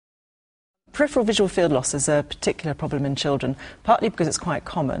Peripheral visual field loss is a particular problem in children, partly because it's quite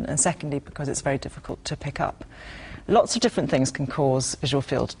common, and secondly because it's very difficult to pick up. Lots of different things can cause visual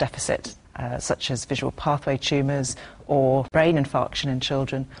field deficit, such as visual pathway tumours or brain infarction in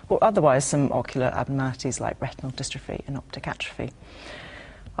children, or otherwise some ocular abnormalities like retinal dystrophy and optic atrophy.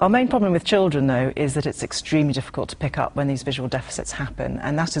 Our main problem with children, though, is that it's extremely difficult to pick up when these visual deficits happen,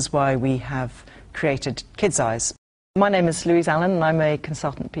 and that is why we have created Kids Eyes. My name is Louise Allen, and I'm a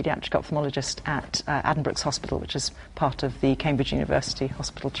consultant paediatric ophthalmologist at Addenbrooke's Hospital, which is part of the Cambridge University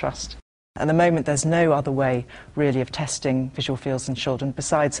Hospital Trust. At the moment, there's no other way, really, of testing visual fields in children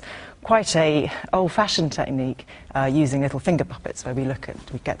besides quite a old-fashioned technique using little finger puppets, where we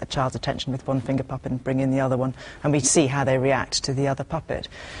get the child's attention with one finger puppet and bring in the other one, and we see how they react to the other puppet.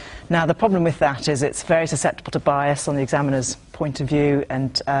 Now, the problem with that is it's very susceptible to bias on the examiner's point of view,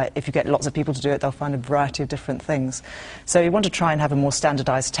 and if you get lots of people to do it, they'll find a variety of different things. So we want to try and have a more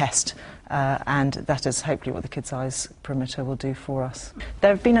standardised test, and that is hopefully what the Kids Eyes perimeter will do for us.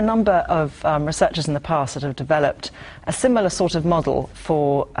 There have been a number of researchers in the past that have developed a similar sort of model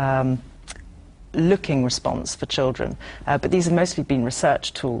for looking response for children, but these have mostly been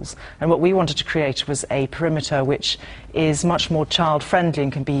research tools, and what we wanted to create was a perimeter which is much more child-friendly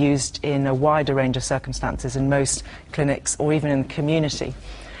and can be used in a wider range of circumstances in most clinics or even in the community.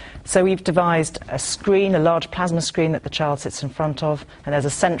 So we've devised a screen, a large plasma screen that the child sits in front of, and there's a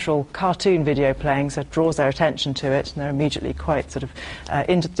central cartoon video playing, so it draws their attention to it, and they're immediately quite sort of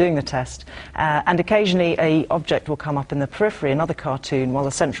into doing the test. And occasionally an object will come up in the periphery, another cartoon, while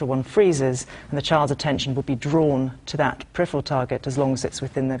the central one freezes, and the child's attention will be drawn to that peripheral target as long as it's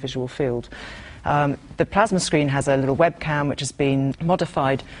within their visual field. The plasma screen has a little webcam which has been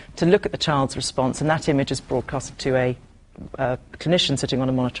modified to look at the child's response, and that image is broadcasted to a clinician sitting on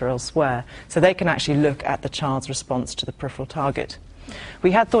a monitor elsewhere, so they can actually look at the child's response to the peripheral target.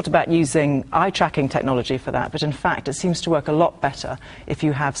 We had thought about using eye tracking technology for that, but in fact it seems to work a lot better if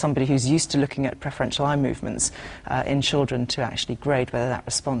you have somebody who's used to looking at preferential eye movements in children to actually grade whether that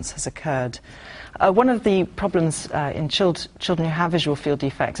response has occurred. One of the problems in children who have visual field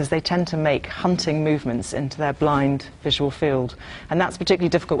defects is they tend to make hunting movements into their blind visual field, and that's particularly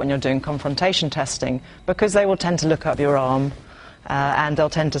difficult when you're doing confrontation testing because they will tend to look up your arm and they'll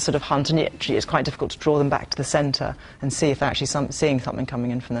tend to sort of hunt, and actually it's quite difficult to draw them back to the centre and see if they're actually seeing something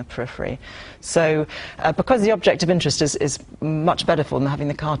coming in from the periphery. So because the object of interest is much better for them having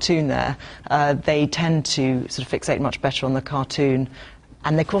the cartoon there, they tend to sort of fixate much better on the cartoon.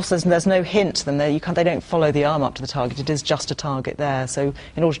 And of course there's no hint to them. They don't follow the arm up to the target. It is just a target there. So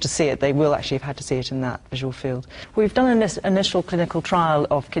in order to see it, they will actually have had to see it in that visual field. We've done an initial clinical trial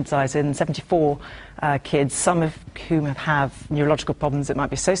of Kids Eyes in 74 kids, some of whom have neurological problems that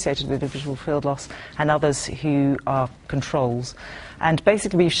might be associated with visual field loss, and others who are controls. And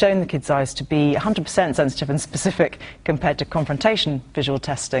basically we've shown the Kids Eyes to be 100% sensitive and specific compared to confrontation visual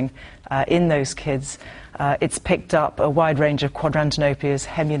testing in those kids. It's picked up a wide range of quadrantinopias,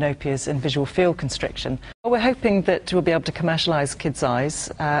 hemianopias and visual field constriction. We're hoping that we'll be able to commercialise Kids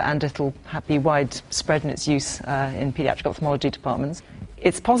Eyes and it'll be widespread in its use in paediatric ophthalmology departments.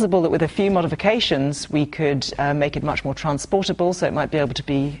 It's possible that with a few modifications we could make it much more transportable, so it might be able to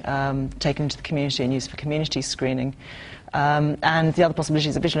be taken into the community and used for community screening. And the other possibility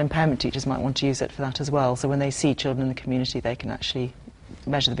is that visual impairment teachers might want to use it for that as well, so when they see children in the community they can actually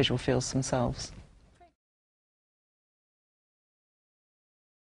measure the visual fields themselves.